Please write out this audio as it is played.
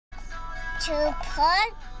To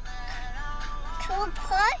park.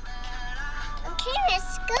 Okay,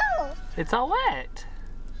 let's go. It's all wet.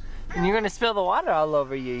 And you're gonna spill the water all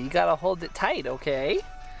over you. You gotta hold it tight, okay?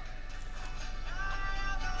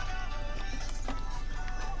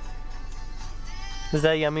 Is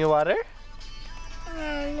that yummy water?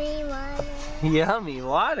 Yummy water. Yummy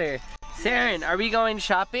water. Saren, are we going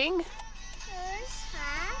shopping?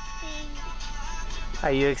 Shopping.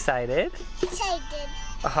 Are you excited? Excited.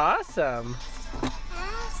 Awesome.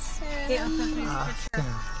 Awesome.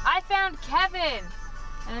 I found Kevin!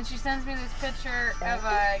 And then she sends me this picture of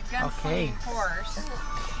a gunslinging horse.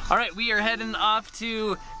 Alright, we are heading off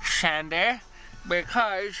to Shander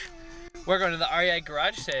because we're going to the REI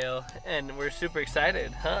garage sale and we're super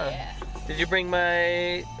excited, huh? Yeah. Did you bring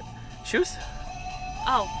my shoes?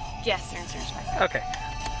 Oh, yes, they're in Sarah's backpack. Okay.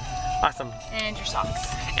 Awesome. And your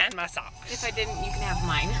socks. And my socks. If I didn't, you can have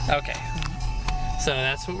mine. Okay. So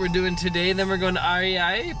that's what we're doing today. Then we're going to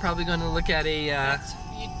REI. Probably going to look at a...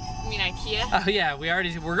 You mean IKEA? Oh yeah, we're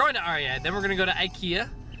going to REI. Then we're going to go to IKEA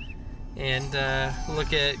and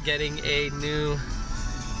look at getting a new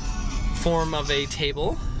form of a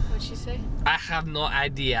table. What'd she say? I have no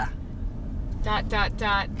idea. ...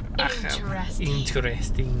 Interesting.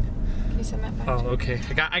 Interesting. Can you send that back? Oh, okay.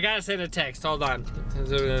 I gotta send a text. Hold on.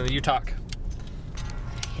 You talk.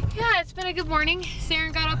 Yeah, it's been a good morning.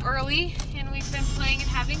 Saren got up early and we've been playing and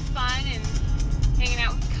having fun and hanging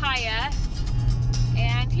out with Kaya.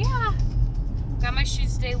 And yeah, got my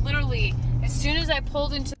shoes today. Literally, as soon as I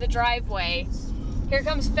pulled into the driveway, here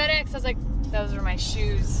comes FedEx. I was like, those are my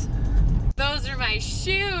shoes. Those are my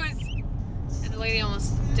shoes. And the lady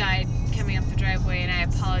almost died coming up the driveway and I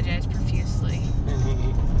apologized profusely.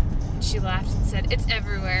 And she laughed and said, it's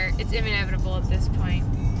everywhere. It's inevitable at this point.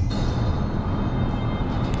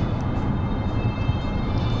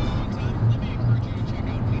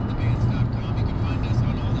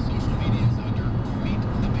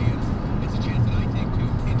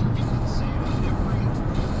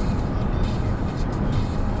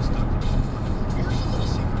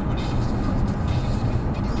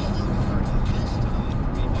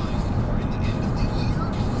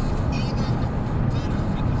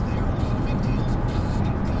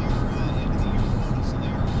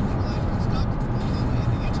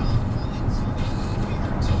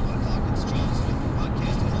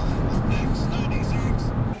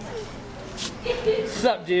 What's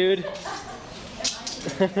up, dude?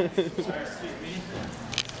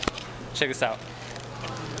 Check this out.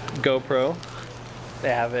 GoPro. They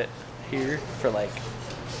have it here for like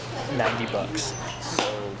 90 bucks.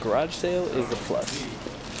 So garage sale is a plus.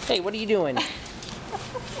 Hey, what are you doing?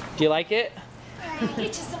 Do you like it? Get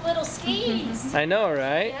you some little skis. I know,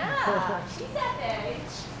 right? Yeah, she's that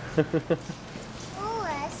age. Oh,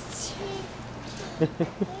 that's cheap.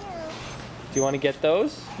 Do you want to get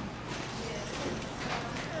those?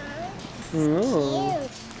 Oh.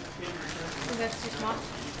 Is that too small?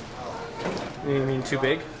 You mean too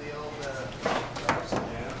big?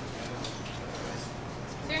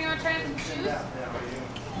 So you want to try some shoes?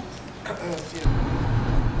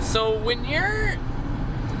 So when you're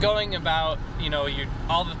going about, you know,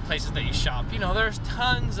 all the places that you shop, you know, there's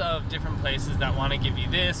tons of different places that want to give you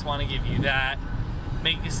this, want to give you that,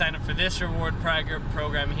 make you sign up for this reward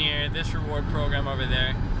program here, this reward program over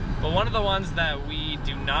there. But one of the ones that we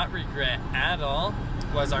do not regret at all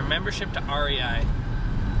was our membership to REI.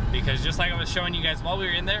 Because just like I was showing you guys while we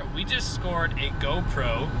were in there, we just scored a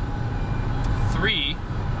GoPro 3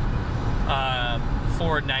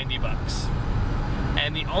 for 90 bucks.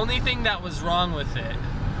 And the only thing that was wrong with it,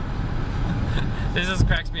 this just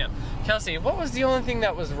cracks me up. Kelsey, what was the only thing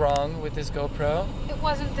that was wrong with this GoPro? It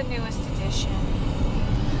wasn't the newest edition.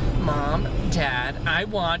 Mom, Dad, I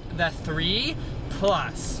want the 3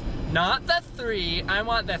 Plus. Not the 3, I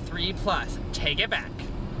want the 3 Plus. Take it back.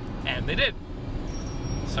 And they did.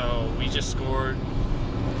 So we just scored,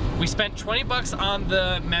 we spent 20 bucks on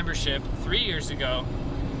the membership 3 years ago,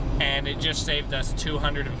 and it just saved us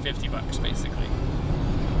 250 bucks basically.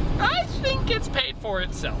 I think it's paid for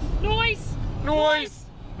itself. Nice, nice,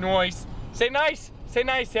 nice. Say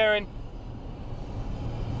nice, Aaron.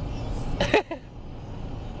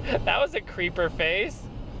 That was a creeper face.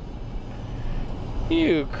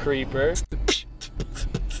 You creeper.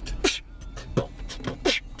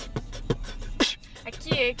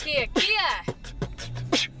 IKEA.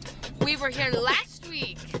 We were here last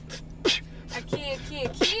week.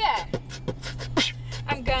 IKEA.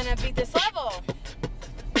 I'm gonna beat this level.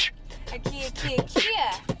 IKEA.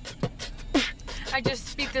 I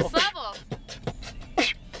just beat this level.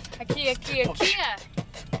 IKEA.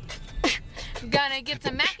 I'm gonna get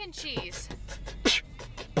some mac and cheese.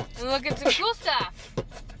 look at some cool stuff.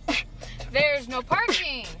 There's no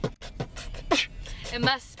parking. It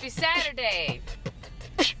must be Saturday.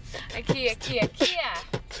 IKEA, IKEA, IKEA.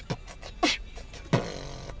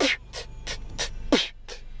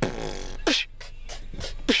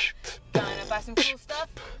 Gonna buy some cool stuff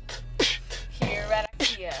here at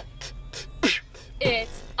IKEA.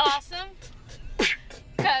 It's awesome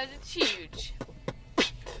because it's huge.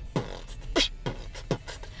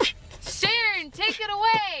 Sharon, take it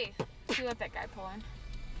away. See, let that guy pull in.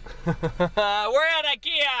 We're at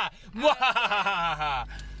IKEA. Mwahaha.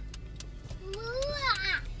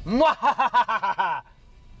 Mwah.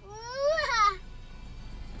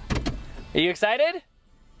 Are you excited?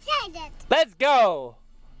 Excited. Let's go.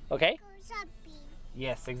 Okay. Go shopping.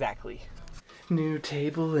 Yes, exactly. New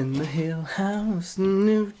table in the hill house,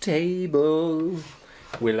 new table.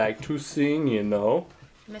 We like to sing, you know.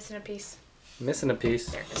 Missing a piece. Missing a piece.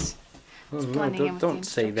 There it is. Oh, It's no, blending in with don't the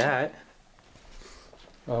say that.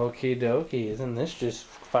 Okie dokie, isn't this just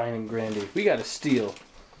fine and grandy? We got a steal.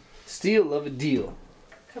 Steal of a deal.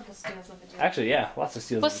 Couple steals of a deal. Actually, yeah, lots of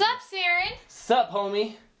steals. What's of a up, Sharon? deal. Sup,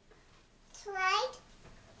 homie? Slide.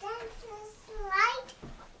 That's a slide.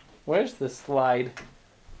 Where's the slide?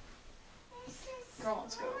 This is Girl,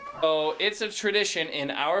 let's go. Oh, it's a tradition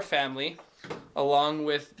in our family, along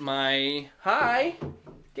with my... Hi!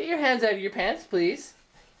 Get your hands out of your pants, please.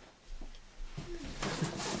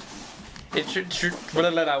 It's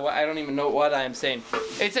I don't even know what I'm saying.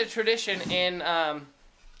 It's a tradition in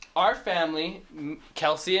our family,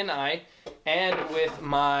 Kelsey and I, and with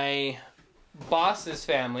my boss's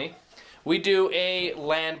family. We do a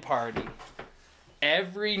LAN party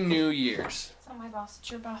every New Year's. It's not my boss, it's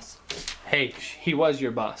your boss. Hey, he was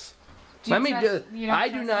your boss. Do you Let me trust- do. you don't I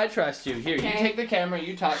do trust not him? trust you. Here, you Okay. take the camera.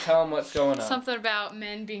 You talk. Tell him what's going on. Something about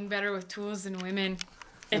men being better with tools than women.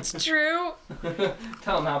 It's true.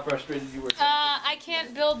 Tell him how frustrated you were. I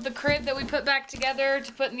can't build the crib that we put back together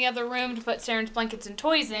to put in the other room to put Sharon's blankets and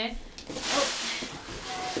toys in.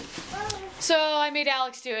 So I made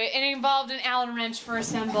Alex do it, and it involved an Allen wrench for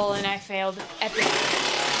assemble, and I failed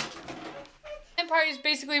epically. LAN party is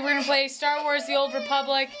basically we're gonna play Star Wars: The Old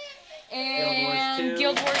Republic and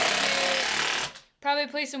Guild Wars 2. Probably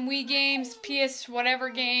play some Wii games, PS whatever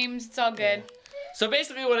games. It's all good. So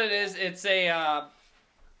basically, what it is, it's a.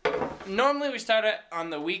 Normally we start it on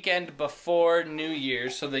the weekend before New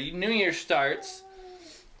Year's, so the New Year starts,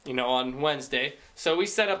 you know, on Wednesday. So we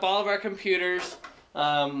set up all of our computers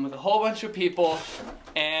with a whole bunch of people,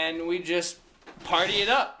 and we just party it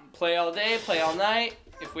up. Play all day, play all night.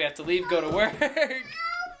 If we have to leave, go to work.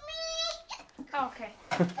 Oh, okay.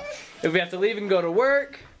 If we have to leave and go to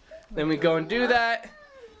work, then we go and do that.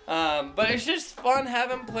 But it's just fun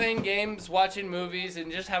playing games, watching movies,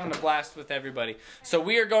 and just having a blast with everybody. So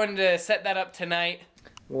we are going to set that up tonight.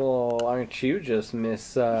 Well, aren't you just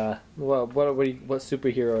Miss, what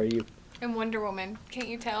superhero are you? I'm Wonder Woman. Can't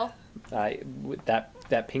you tell? With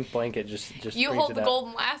that pink blanket just You brings hold it the up.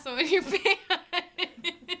 golden lasso in your pants.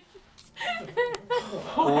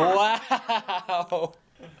 Wow!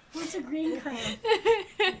 What's a green crayon?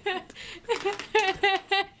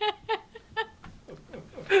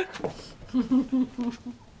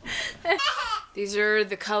 These are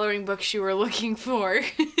the coloring books you were looking for. Come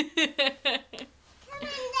on, Daddy,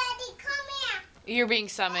 come here. You're being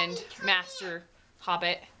summoned, Master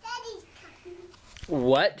Hobbit. Daddy's coming.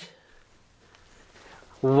 What?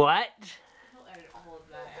 What? I'll edit all of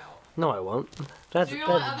that out. No, I won't. That's Do you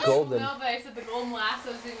want other golden. people to know that I said the golden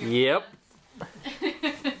lasso's in your Yep.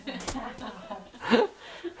 pants?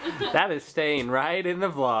 That is staying right in the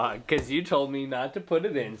vlog, because you told me not to put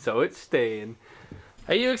it in, so it's staying.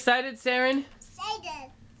 Are you excited, Saren?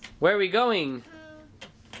 Excited. Where are we going?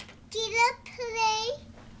 Get up, play.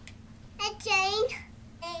 A Jane.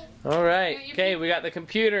 Alright, okay, we got the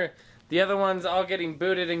computer. The other one's all getting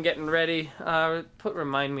booted and getting ready.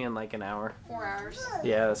 Remind me in like an hour. 4 hours.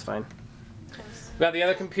 Yeah, that's fine. We got the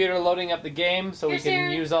other computer loading up the game so we Here's can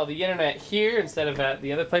Sarah. use all the internet here instead of at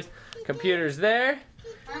the other place. Computer's there.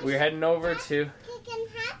 We're heading over to Chicken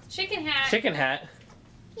hat. Chicken hat. Chicken Hat.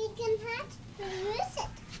 Chicken hat. Where is it?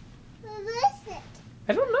 Where is it?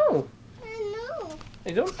 I don't know. I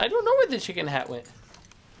know. I don't know where the Chicken Hat went.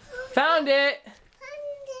 Found it!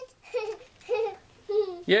 Found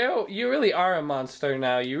it. You really are a monster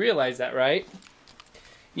now. You realize that, right?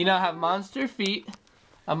 You now have monster feet,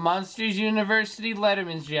 a Monsters University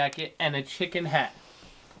Letterman's jacket, and a chicken hat.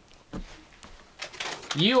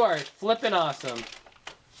 You are flipping awesome.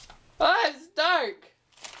 Oh, it's dark.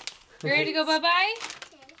 You ready to go bye-bye?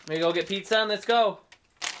 Ready to go get pizza and let's go.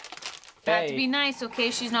 Have to be nice, okay?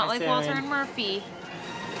 She's not Hi, like Walter Sarah. and Murphy.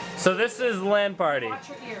 So this is LAN party.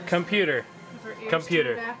 Computer.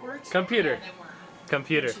 Computer. Computer.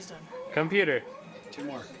 Computer. Computer. Two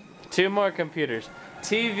more. Two more computers.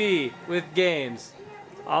 TV with games.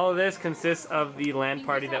 All of this consists of the LAN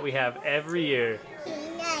party that we have every year.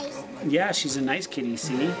 Nice. Yeah, she's a nice kitty,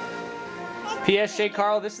 see? PSJ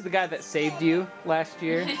Carl, this is the guy that saved you last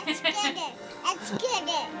year. Let's get it. Let's get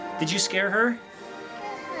it. Did you scare her?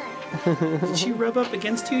 Did she rub up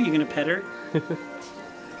against you? You gonna pet her?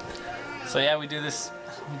 So yeah, we do this.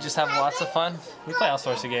 We just have lots of fun. We play all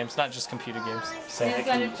sorts of games, not just computer games. So Is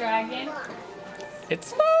that a dragon?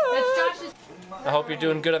 it's fun. That's Josh's. I hope you're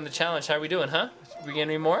doing good on the challenge. How are we doing, huh? We getting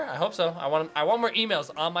any more? I hope so. I want more emails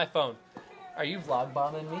on my phone. Are you vlog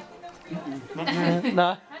bombing me?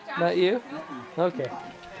 No, not you. Okay.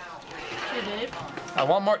 I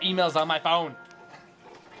want more emails on my phone.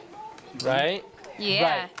 Right?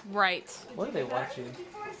 Yeah, right. What are they watching?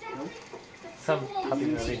 Some puppy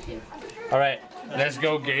movie. All right, let's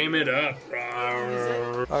go game it up.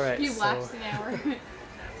 All right. He So laughs an hour.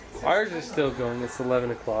 ours is still going. It's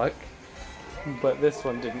 11 o'clock, but this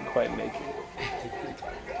one didn't quite make it.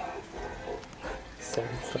 So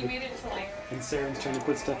it's He like, made it to like, And Saren's trying to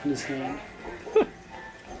put stuff in his hand. better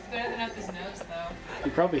than up his nose though. He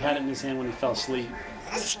probably had it in his hand when he fell asleep.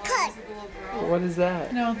 Let's cut. Like a little girl. what is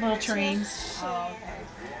that? No, little trains. Oh,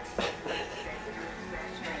 okay.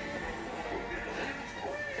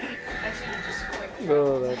 I should have just quick.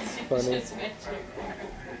 Oh, that's funny. Just mentioned.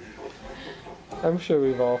 I'm sure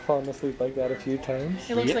we've all fallen asleep like that a few times.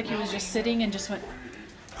 It looks Yep. like he was just sitting and just went.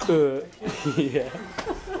 Yeah.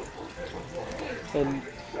 And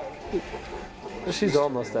she's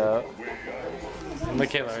almost out.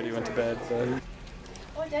 Michaela already went to bed, so.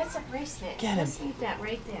 Oh, that's a bracelet. Get him. Let's leave that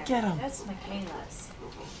right there. Get him. That's Michaela's.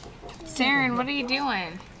 Saren, what are you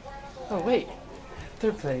doing? Oh wait,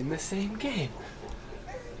 they're playing the same game.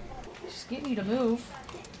 She's getting you to move,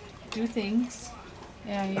 do things.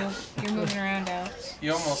 Yeah, you're moving around, Alex.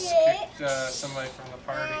 You almost kicked somebody from the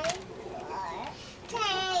party. 10,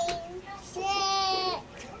 6.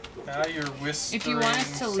 Now you're whispering. If you want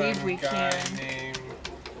us to leave, some we guy can. named-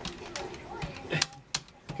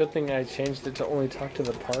 Good thing I changed it to only talk to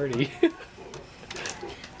the party.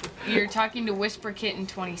 You're talking to Whisper Kitten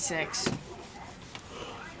 26.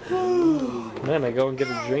 Man, I go and get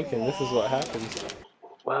a drink and this is what happens.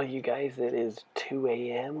 Well, you guys, it is 2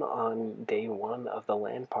 a.m. on day 1 of the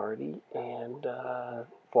LAN party, and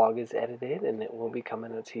vlog is edited and it will be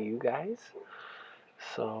coming out to you guys.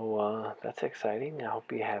 So that's exciting. I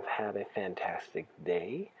hope you have had a fantastic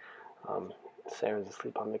day. Sarah's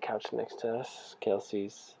asleep on the couch next to us.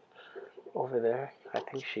 Kelsie's over there. I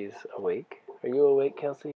think she's awake. Are you awake,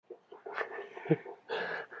 Kelsie?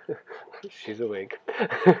 She's awake.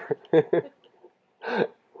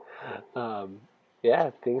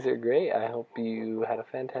 Yeah, things are great. I hope you had a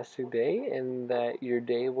fantastic day and that your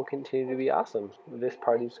day will continue to be awesome. This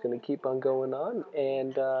party's going to keep on going on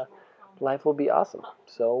and life will be awesome.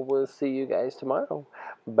 So we'll see you guys tomorrow.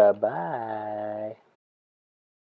 Bye-bye.